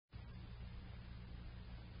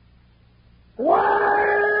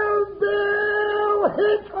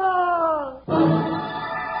Hickok!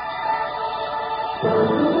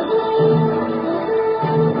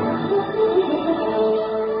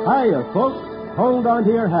 Hiya, folks. Hold on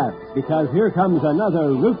to your hats, because here comes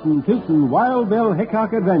another rootin' tootin' Wild Bill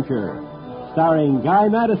Hickok adventure, starring Guy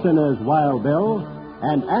Madison as Wild Bill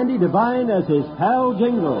and Andy Devine as his pal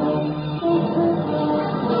Jingle.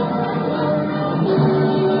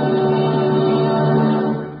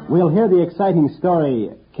 We'll hear the exciting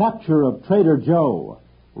story, Capture of Trader Joe,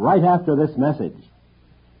 right after this message.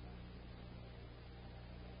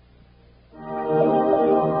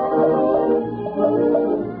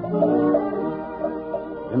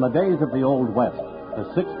 In the days of the Old West, a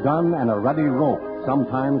 6-gun and a ready rope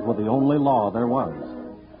sometimes were the only law there was.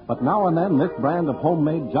 But now and then, this brand of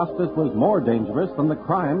homemade justice was more dangerous than the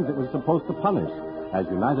crimes it was supposed to punish, as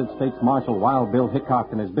United States Marshal Wild Bill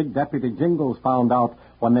Hickok and his big deputy Jingles found out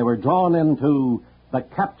when they were drawn into the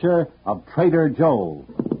capture of Trader Joe.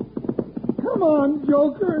 Come on,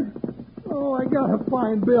 Joker. Oh, I gotta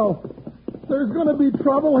find Bill. If there's gonna be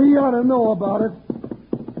trouble, he ought to know about it.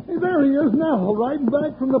 Hey, there he is now, riding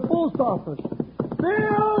back from the post office.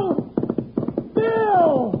 Bill!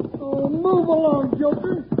 Bill! Oh, move along,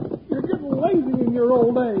 Joker. You're getting lazy in your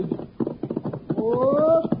old age.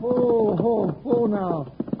 Oh,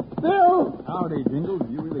 now. Bill! Howdy, Jingles.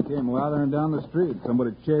 You really came lathering down the street.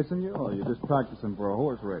 Somebody chasing you, or you just practicing for a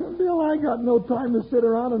horse race? Bill, I got no time to sit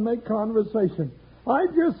around and make conversation. I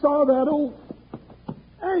just saw that old...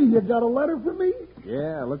 Hey, you got a letter for me?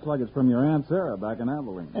 Yeah, looks like it's from your Aunt Sarah back in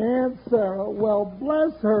Abilene. Aunt Sarah. Well,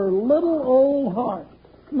 bless her little old heart.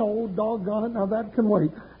 No, doggone it. Now, that can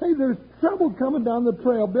wait. Hey, there's trouble coming down the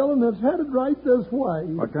trail, Bill, and it's headed right this way.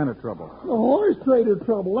 What kind of trouble? The horse trader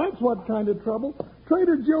trouble. That's what kind of trouble.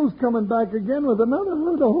 Trader Joe's coming back again with another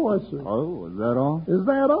herd of horses. Oh, is that all? Is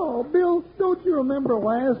that all? Bill, don't you remember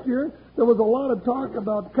last year there was a lot of talk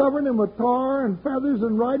about covering him with tar and feathers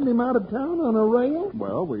and riding him out of town on a rail?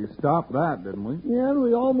 Well, we stopped that, didn't we? Yeah, and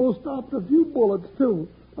we almost stopped a few bullets, too.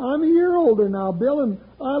 I'm a year older now, Bill, and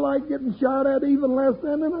I like getting shot at even less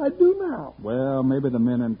then than I do now. Well, maybe the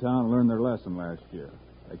men in town learned their lesson last year.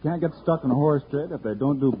 They can't get stuck in a horse trade if they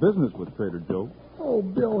don't do business with Trader Joe. Oh,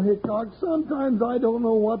 Bill Hickok, sometimes I don't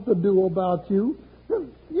know what to do about you.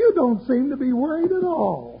 You don't seem to be worried at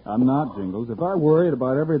all. I'm not, Jingles. If I worried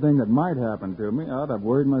about everything that might happen to me, I'd have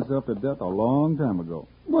worried myself to death a long time ago.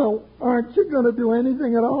 Well, aren't you going to do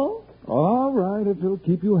anything at all? All right, if it'll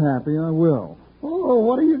keep you happy, I will. Oh,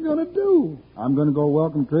 what are you going to do? I'm going to go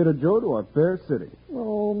welcome Trader Joe to our fair city.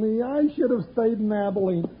 Oh, me, I should have stayed in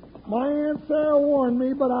Abilene. My Aunt Sarah warned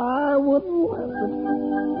me, but I wouldn't listen.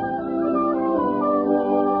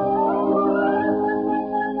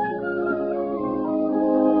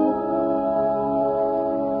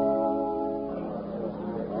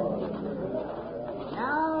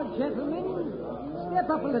 Now, gentlemen, step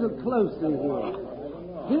up a little closer here.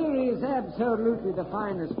 Here is absolutely the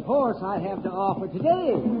finest horse I have to offer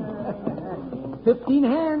today. 15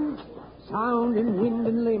 hands, sound in wind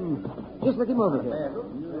and limb. Just look him over here.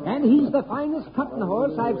 And he's the finest cutting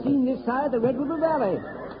horse I've seen this side of the Red River Valley.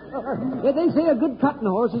 Yeah, they say a good cutting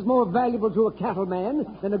horse is more valuable to a cattleman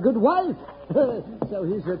than a good wife. So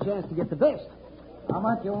here's your chance to get the best. How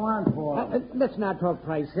much you want for? Let's not talk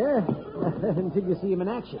price, sir, until you see him in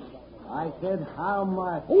action. I said how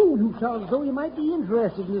much? Oh, you sound as though you might be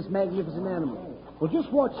interested in this magnificent animal. Well,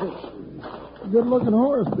 just watch this. Good-looking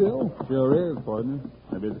horse, Bill. Sure is, partner.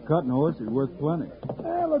 If he's a cutting horse, he's worth plenty.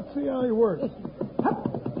 Let's see how he works.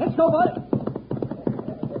 Hup, let's go, boy.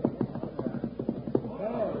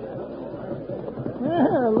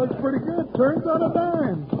 Yeah, looks pretty good. Turns out a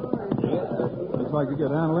dime. Yeah, looks like you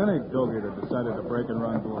could handle any joker that decided to break and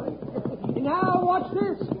run for it. Now, watch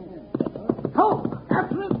this. Go,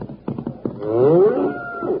 after it.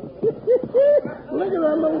 Look at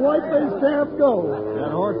that little white-faced calf go.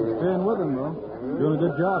 That horse is staying with him, though. Doing a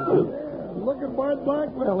good job, too. Look at Bart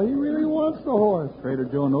Blackwell. He really wants the horse. Trader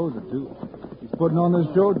Joe knows it, too. He's putting on this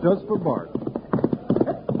show just for Bart.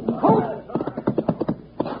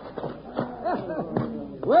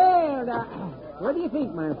 Well, now, what do you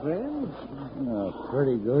think, my friend?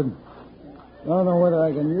 Pretty good. I don't know whether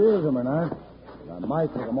I can use them or not. I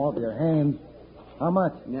might take them off your hands. How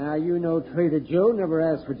much? Now, you know Trader Joe never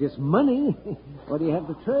asks for just money. What do you have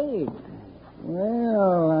to trade?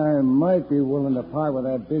 Well, I might be willing to part with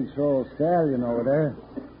that big sorrel stallion over there.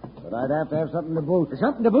 But I'd have to have something to boot.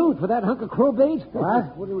 Something to boot for that hunk of crowbait?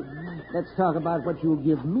 What? Let's talk about what you'll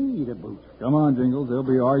give me to boot. Come on, Jingles. They'll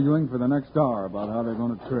be arguing for the next hour about how they're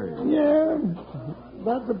going to trade. Yeah,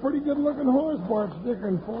 that's a pretty good-looking horse Bart's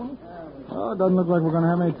dickering for. Oh, it doesn't look like we're going to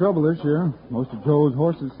have any trouble this year. Most of Joe's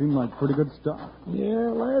horses seem like pretty good stock. Yeah,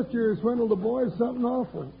 last year he swindled the boys something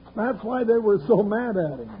awful. That's why they were so mad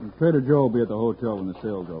at him. And Trader Joe will be at the hotel when the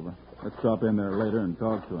sale's over. Let's stop in there later and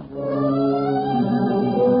talk to him.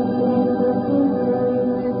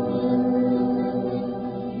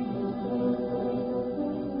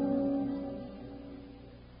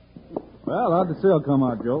 Well, how'd the sale come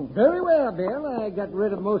out, Joe? Very well, Bill. I got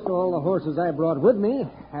rid of most of all the horses I brought with me.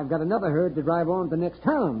 I've got another herd to drive on to the next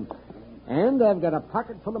town. And I've got a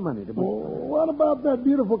pocket full of money to boot. Well, what about that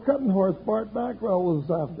beautiful cutting horse Bart Blackwell was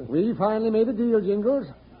after? We finally made a deal, Jingles.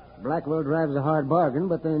 Blackwell drives a hard bargain,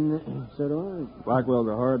 but then so do I. Blackwell's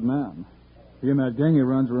a hard man. He and that gang he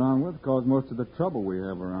runs around with cause most of the trouble we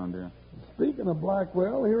have around here. Speaking of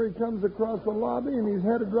Blackwell, here he comes across the lobby, and he's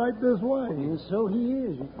headed right this way. And so he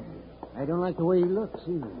is. I don't like the way he looks,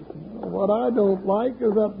 either. What I don't like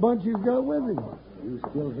is that bunch he's got with him. You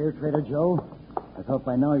still here, Trader Joe? I thought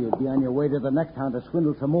by now you'd be on your way to the next town to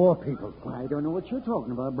swindle some more people. I don't know what you're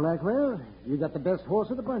talking about, Blackwell. You got the best horse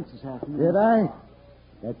of the bunch this afternoon. Did I?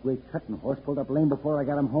 That great cutting horse pulled up lame before I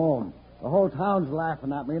got him home. The whole town's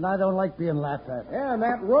laughing at me, and I don't like being laughed at. Yeah, and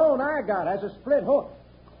that roan I got has a split hoof.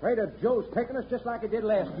 Trader Joe's taking us just like he did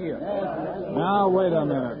last year. Now, wait a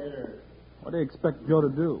minute. What do you expect Joe to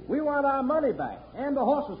do? We want our money back and the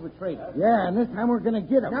horses we traded. Yeah, and this time we're going to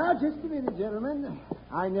get him. Now, just a minute, gentlemen.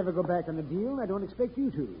 I never go back on the deal, and I don't expect you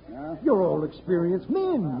to. You're all experienced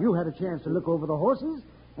men. You had a chance to look over the horses,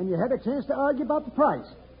 and you had a chance to argue about the price.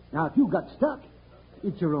 Now, if you got stuck,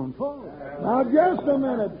 it's your own fault. Now, just a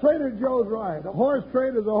minute. Trader Joe's right. A horse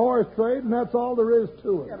trade is a horse trade, and that's all there is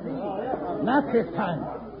to it. Not this time.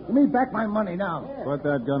 Give me back my money now. Put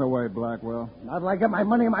that gun away, Blackwell. Not till I get my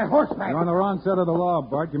money and my horse back. You're on the wrong side of the law,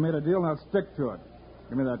 Bart. You made a deal, now stick to it.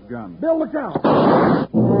 Give me that gun. Bill, look out.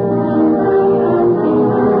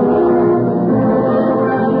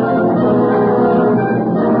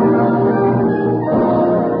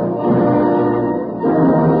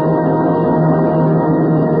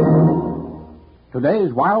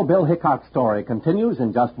 Today's Wild Bill Hickok story continues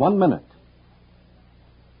in just 1 minute.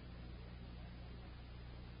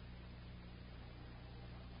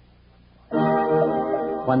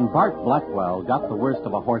 When Bart Blackwell got the worst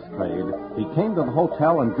of a horse trade, he came to the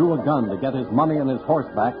hotel and drew a gun to get his money and his horse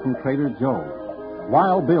back from Trader Joe.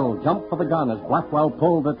 Wild Bill jumped for the gun as Blackwell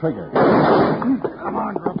pulled the trigger. Come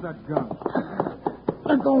on, drop that gun.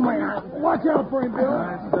 Let go, man. Watch out for him, Bill.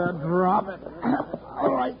 That's drop it.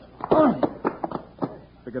 All right.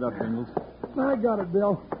 Pick it up, Jingles. I got it,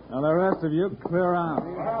 Bill. Now, the rest of you, clear out.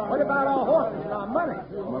 What about our horses and our money?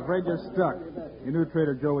 I'm afraid you're stuck. You knew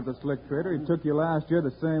Trader Joe was a slick trader. He took you last year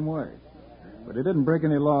the same way. But he didn't break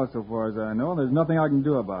any laws so far as I know. There's nothing I can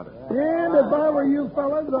do about it. And if I were you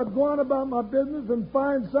fellas, I'd go on about my business and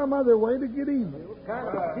find some other way to get even. What kind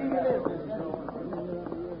of a deal is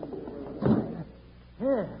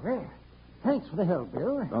this? Well, thanks for the help,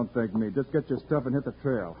 Bill. Don't thank me. Just get your stuff and hit the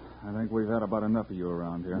trail. I think we've had about enough of you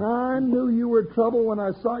around here. I knew you were trouble when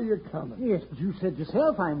I saw you coming. Yes, but you said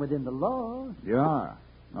yourself I'm within the law. You are.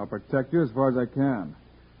 I'll protect you as far as I can.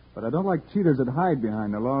 But I don't like cheaters that hide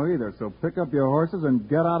behind the law either, so pick up your horses and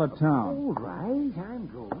get out of town. All right, I'm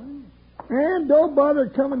going. And don't bother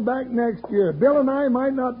coming back next year. Bill and I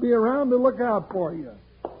might not be around to look out for you.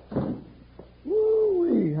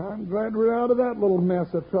 Woo-wee, I'm glad we're out of that little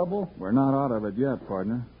mess of trouble. We're not out of it yet,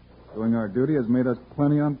 partner. Doing our duty has made us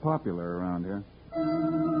plenty unpopular around here.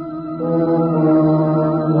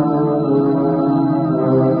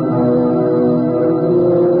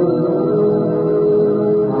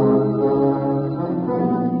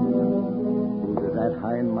 Who does that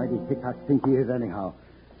high and mighty Hickok think he is, anyhow?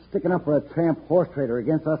 Sticking up for a tramp horse trader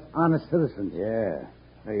against us honest citizens. Yeah.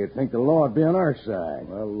 Hey, you'd think the law would be on our side.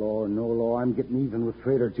 Well, law or no law, I'm getting even with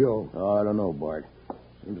Trader Joe. Oh, I don't know, Bart.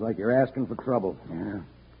 Seems like you're asking for trouble. Yeah,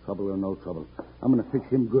 trouble or no trouble. I'm going to fix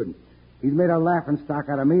him good. He's made a laughing stock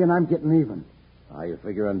out of me, and I'm getting even. How you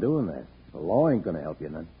figure on doing that? The law ain't going to help you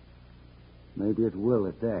none. Maybe it will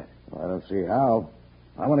at that. I don't see how.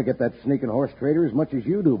 I want to get that sneaking horse trader as much as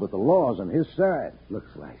you do, but the law's on his side. Look,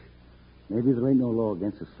 Slash, maybe there ain't no law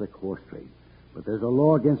against a slick horse trade, but there's a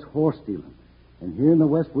law against horse stealing. And here in the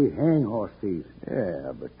West, we hang horse thieves.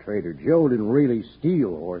 Yeah, but Trader Joe didn't really steal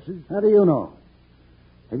horses. How do you know?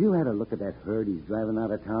 Have you had a look at that herd he's driving out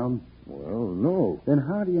of town? Well, no. Then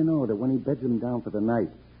how do you know that when he beds them down for the night,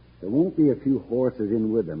 there won't be a few horses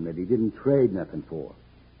in with them that he didn't trade nothing for?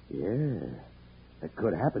 Yeah, that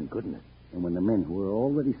could happen, couldn't it? And when the men who are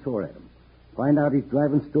already sore at him find out he's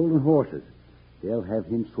driving stolen horses, they'll have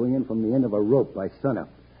him swinging from the end of a rope by sunup.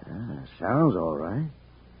 Sounds all right.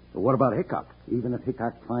 But what about Hickok? Even if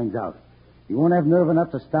Hickok finds out, He won't have nerve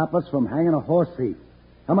enough to stop us from hanging a horse thief.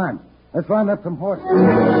 Come on. Let's round up some horses.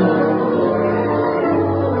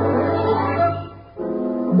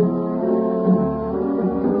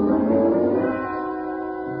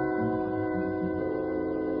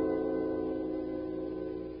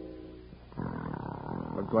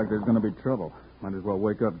 Looks like there's going to be trouble. Might as well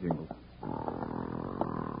wake up, Jingles.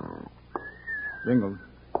 Jingles,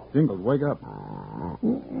 wake up.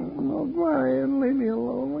 No, Brian, leave me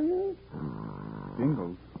alone, will you?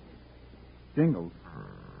 Jingles.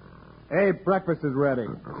 Hey, breakfast is ready. Hey,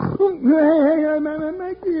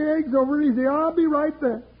 make the eggs over easy. I'll be right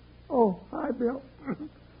there. Oh, hi, Bill.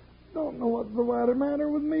 Don't know what's the matter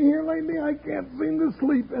with me here lately. I can't seem to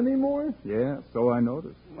sleep anymore. Yeah, so I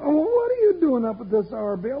noticed. Oh, what are you doing up at this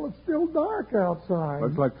hour, Bill? It's still dark outside.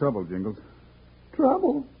 Looks like trouble, Jingles.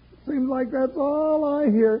 Trouble? Seems like that's all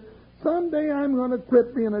I hear. Someday I'm going to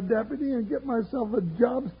quit being a deputy and get myself a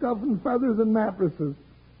job stuffing feathers and mattresses.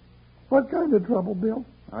 What kind of trouble, Bill?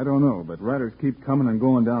 I don't know, but riders keep coming and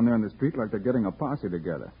going down there in the street like they're getting a posse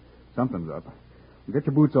together. Something's up. Get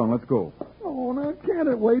your boots on. Let's go. Oh, now, can't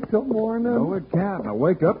it wait till morning? No, it can't. Now,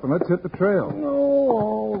 wake up and let's hit the trail. Oh,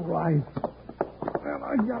 all right. Well,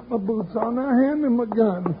 I got my boots on. Now, hand me my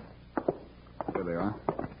gun. There they are.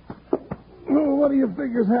 Oh, what do you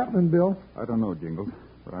figure's happening, Bill? I don't know, Jingles,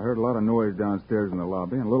 but I heard a lot of noise downstairs in the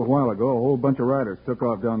lobby, and a little while ago, a whole bunch of riders took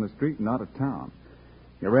off down the street and out of town.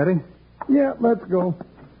 You ready? Yeah, let's go.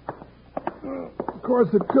 Of course,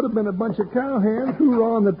 it could have been a bunch of cowhands who were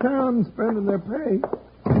on the town spending their pay.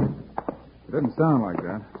 It didn't sound like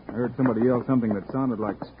that. I heard somebody yell something that sounded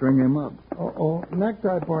like string him up. Uh-oh,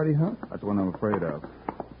 necktie party, huh? That's what I'm afraid of.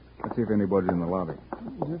 Let's see if anybody's in the lobby.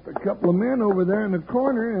 Just a couple of men over there in the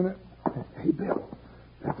corner, and Hey, Bill,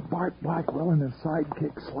 that's Bart Blackwell and his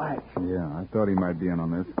sidekick, Slash. Yeah, I thought he might be in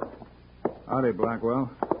on this. Howdy, Blackwell.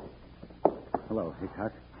 Hello,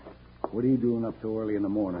 Hickok. What are you doing up so early in the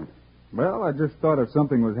morning? Well, I just thought if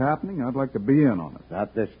something was happening, I'd like to be in on it.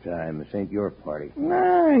 Not this time. This ain't your party.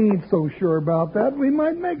 Nah, I ain't so sure about that. We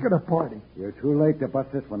might make it a party. You're too late to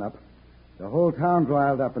bust this one up. The whole town's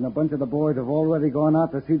riled up, and a bunch of the boys have already gone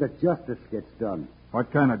out to see that justice gets done.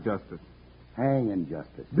 What kind of justice? Hanging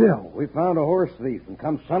justice. Bill, we found a horse thief, and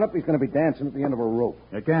come sunup, he's going to be dancing at the end of a rope.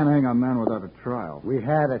 You can't hang a man without a trial. We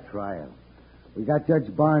had a trial. We got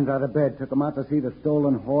Judge Barnes out of bed, took him out to see the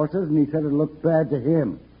stolen horses, and he said it looked bad to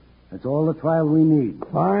him. That's all the trial we need.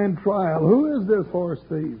 Fine trial. Who is this horse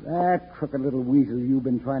thief? That crooked little weasel you've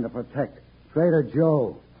been trying to protect. Trader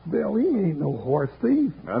Joe. Bill, he ain't no horse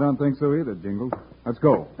thief. I don't think so either, Jingles. Let's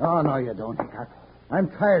go. Oh, no, you don't, Hickok. I'm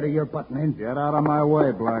tired of your butting in. Get out of my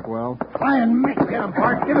way, Blackwell. Try and make get him,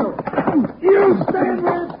 Bart. Get him. You stand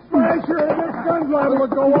there, Thrasher, and this gun's liable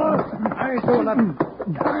to go off. I ain't doing nothing.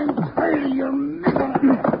 I'm tired of your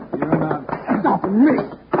making. You're not. Stopping me.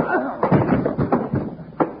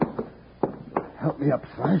 Help me up,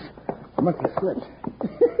 Slash. I must have slipped.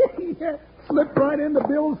 Yeah, slipped right into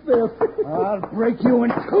Bill's fist. I'll break you in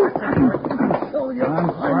two. Show you.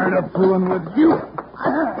 I'm tired of fooling with you.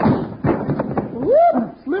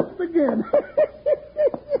 Whoop, slipped again.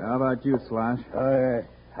 How about you, Slash?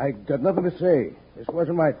 I got nothing to say. This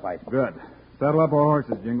wasn't my fight. Good. Saddle up our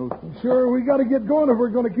horses, Jingles. Sure, we got to get going if we're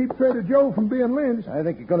going to keep Trader Joe from being lynched. I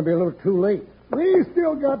think you're going to be a little too late. We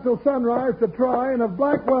still got till sunrise to try, and if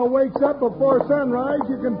Blackwell wakes up before sunrise,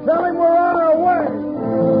 you can tell him we're on our way.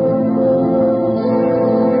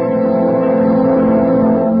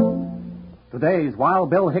 Today's Wild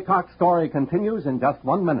Bill Hickok story continues in just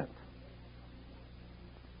 1 minute.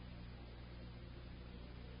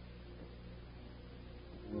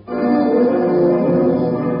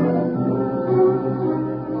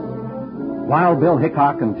 Wild Bill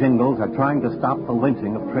Hickok and Jingles are trying to stop the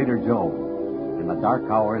lynching of Trader Joe. In the dark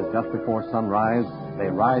hours just before sunrise, they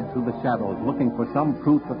ride through the shadows looking for some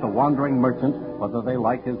proof that the wandering merchant, whether they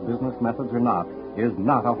like his business methods or not, is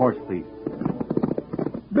not a horse thief.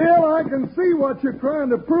 Bill, I can see what you're trying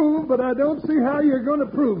to prove, but I don't see how you're going to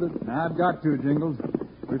prove it. I've got to, Jingles.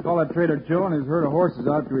 We followed Trader Joe and his herd of horses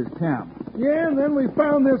out to his camp. Yeah, and then we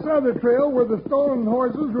found this other trail where the stolen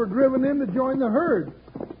horses were driven in to join the herd.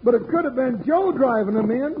 But it could have been Joe driving them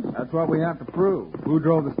in. That's what we have to prove. Who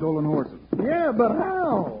drove the stolen horses? Yeah, but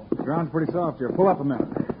how? The ground's pretty soft here. Pull up a minute.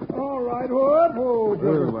 All right, whoa.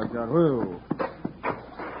 Whoa, watch out. Whoa.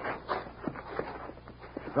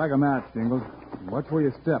 Strike a match, Jingles. Watch where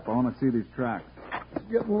you step. I want to see these tracks. It's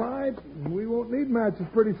getting light. We won't need matches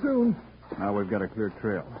pretty soon. Now we've got a clear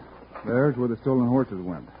trail. There's where the stolen horses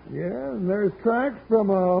went. Yeah, and there's tracks from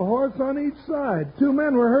a horse on each side. 2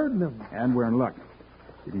 men were herding them. And we're in luck.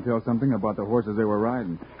 You can tell something about the horses they were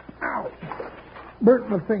riding. Ow! Burnt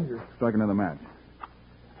my finger. Strike another match.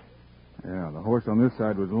 Yeah, the horse on this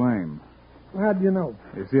side was lame. How'd you know?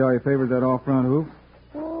 You see how he favors that off-front hoof?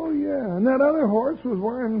 Oh, yeah. And that other horse was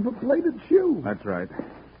wearing a plated shoe. That's right.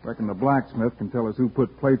 Reckon the blacksmith can tell us who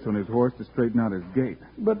put plates on his horse to straighten out his gait.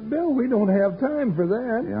 But, Bill, we don't have time for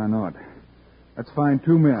that. Yeah, I know it. Let's find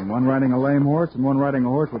two men, one riding a lame horse and one riding a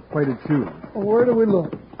horse with plated shoes. Well, where do we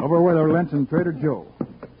look? Over where they're lynching Trader Joe.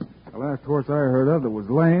 The last horse I heard of that was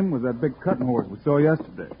lame was that big cutting horse we saw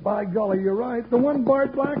yesterday. By golly, you're right. The one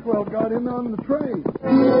Bart Blackwell got in on the trade.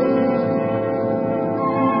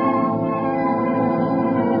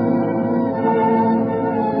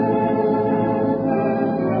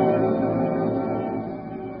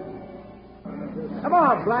 Come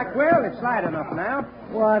on, Blackwell. It's light enough now.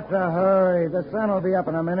 What's the hurry? The sun will be up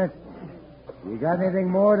in a minute. You got anything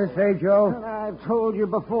more to say, Joe? I've told you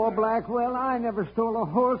before, Blackwell, I never stole a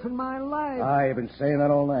horse in my life. I've been saying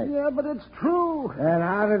that all night. Yeah, but it's true. And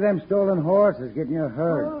how did them stolen horses get in your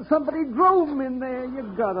herd? Well, somebody drove them in there. You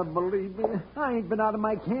gotta believe me. I ain't been out of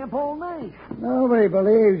my camp all night. Nobody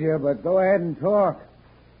believes you, but go ahead and talk.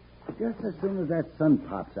 Just as soon as that sun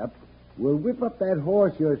pops up, we'll whip up that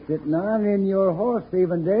horse you're sitting on, and your horse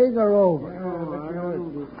thieving days are over.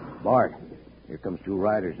 Bart, here comes two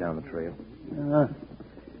riders down the trail.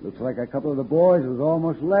 Looks like a couple of the boys was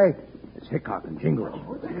almost late. It's Hickok and Jingles.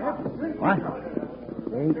 What?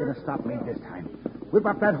 They ain't gonna stop me this time. Whip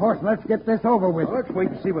up that horse and let's get this over with. Well, let's wait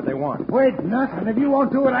and see what they want. Wait, nothing. If you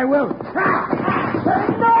won't do it, I will.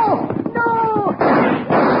 No! No!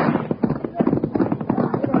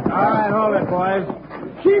 All right, hold it, boys.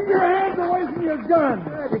 Keep your hands away from your gun.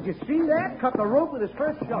 Did you see that? Cut the rope with his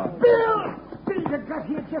first shot. Bill! Bill, you got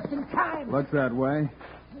here just in time. Looks that way.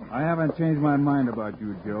 I haven't changed my mind about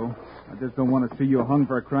you, Joe. I just don't want to see you hung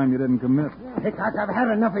for a crime you didn't commit. Hickok, I've had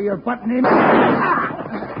enough of your butting in. Well,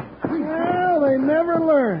 they never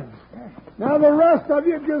learn. Now, the rest of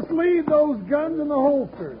you just leave those guns in the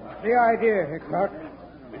holsters. The idea, Hickok.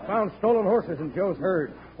 We found stolen horses in Joe's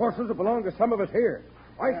herd. Horses that belong to some of us here.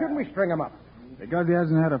 Why shouldn't we string them up? Because he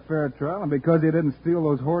hasn't had a fair trial and because he didn't steal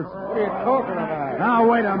those horses. What are you talking about? Now,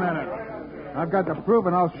 wait a minute. I've got the proof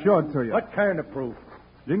and I'll show it to you. What kind of proof?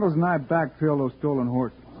 Jingles and I backtrailed those stolen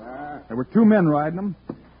horses. There were two men riding them.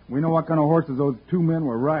 We know what kind of horses those two men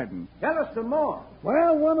were riding. Tell us some more.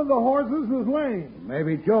 Well, one of the horses was lame.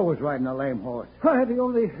 Maybe Joe was riding a lame horse. The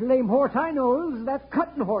only lame horse I know is that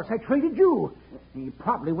cutting horse I traded you. He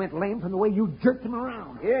probably went lame from the way you jerked him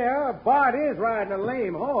around. Yeah, Bart is riding a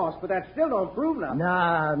lame horse, but that still don't prove nothing.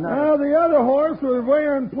 No. Now, the other horse was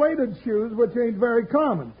wearing plated shoes, which ain't very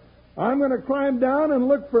common. I'm going to climb down and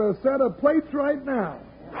look for a set of plates right now.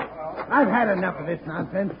 I've had enough of this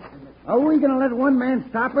nonsense. Are we going to let one man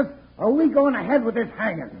stop us? Or are we going ahead with this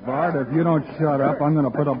hanging? Bart, if you don't shut up, I'm going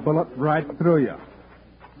to put a bullet right through you.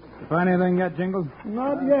 You find anything yet, Jingles?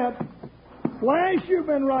 Not yet. Flash, you've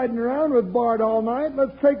been riding around with Bart all night.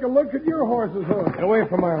 Let's take a look at your horse's hoof. Get away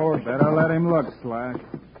from my horse. Better let him look, Slash.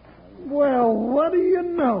 Well, what do you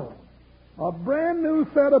know? A brand new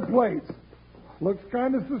set of plates. Looks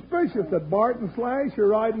kind of suspicious that Bart and Slash are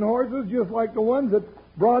riding horses just like the ones that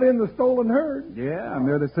brought in the stolen herd. Yeah, and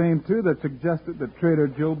they're the same two that suggested that Trader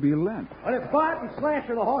Joe be lynched. Well, if Bart and Slash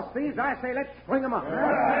are the horse thieves, I say let's string them up.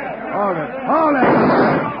 Hold it.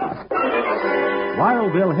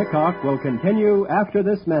 Wild Bill Hickok will continue after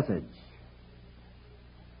this message.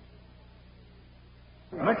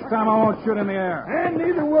 Next time I won't shoot in the air. And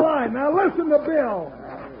neither will I. Now listen to Bill.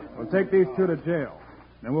 We'll take these two to jail.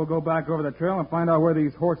 Then we'll go back over the trail and find out where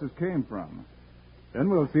these horses came from. Then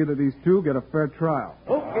we'll see that these two get a fair trial.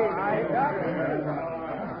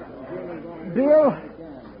 Bill,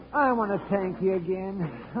 I want to thank you again.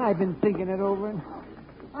 I've been thinking it over, and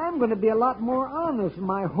I'm going to be a lot more honest in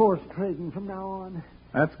my horse trading from now on.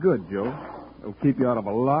 That's good, Joe. It'll keep you out of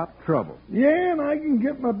a lot of trouble. Yeah, and I can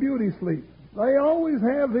get my beauty sleep. They always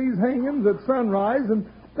have these hangings at sunrise, and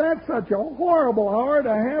that's such a horrible hour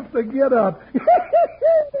to have to get up.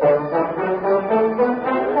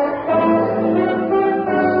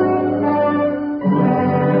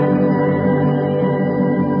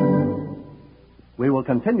 We will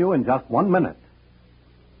continue in just 1 minute.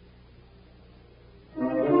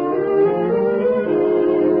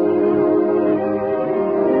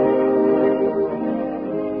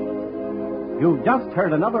 You've just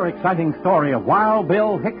heard another exciting story of Wild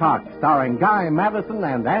Bill Hickok, starring Guy Madison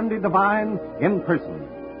and Andy Devine in person.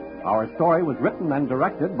 Our story was written and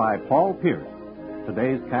directed by Paul Pierce.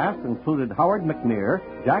 Today's cast included Howard McNear,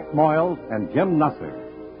 Jack Moyles, and Jim Nusser.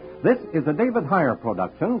 This is a David Heyer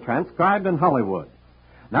production, transcribed in Hollywood.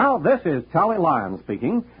 Now, this is Charlie Lyon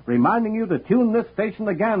speaking, reminding you to tune this station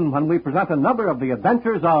again when we present another of the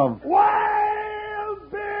adventures of... Wild